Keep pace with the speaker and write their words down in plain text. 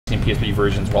and PS3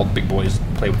 versions while the big boys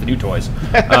play with the new toys.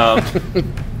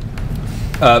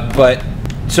 But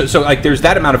so like there's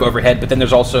that amount of overhead, but then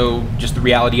there's also just the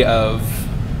reality of,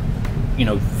 you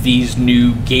know, these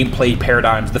new gameplay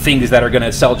paradigms, the things that are going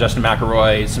to sell Justin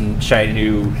McElroy some shiny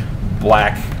new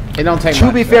black. It don't take To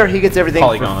much, be fair, he gets everything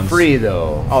polygons. for free,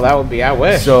 though. Oh, that would be, I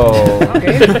wish. So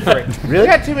Okay, really?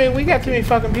 We got too many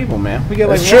fucking people, man. We get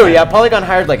like that's true. one. Yeah, Polygon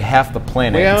hired like half the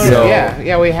planet. We own, so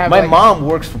yeah, we have. my like, mom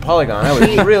works for Polygon. I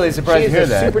was really surprised to she's hear a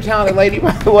that. super talented lady,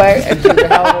 by the way, and she's a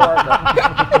hell of a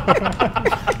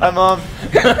worker. Hi, Mom.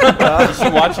 Is she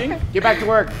watching? Get back to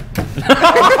work.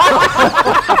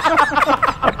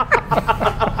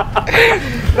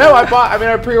 No, I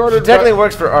pre-ordered. Technically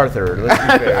works for Arthur. Let's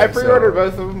be fair, I pre-ordered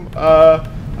both of them. I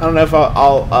don't know if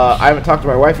I'll I haven't talked to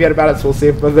my wife yet about it, so we'll see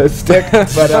if both of those stick.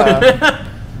 But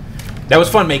That was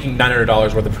fun making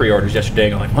 $900 worth of pre-orders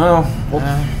yesterday. And I'm like, well, we'll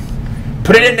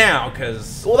put it in now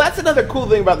because. well, that's another cool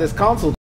thing about this console.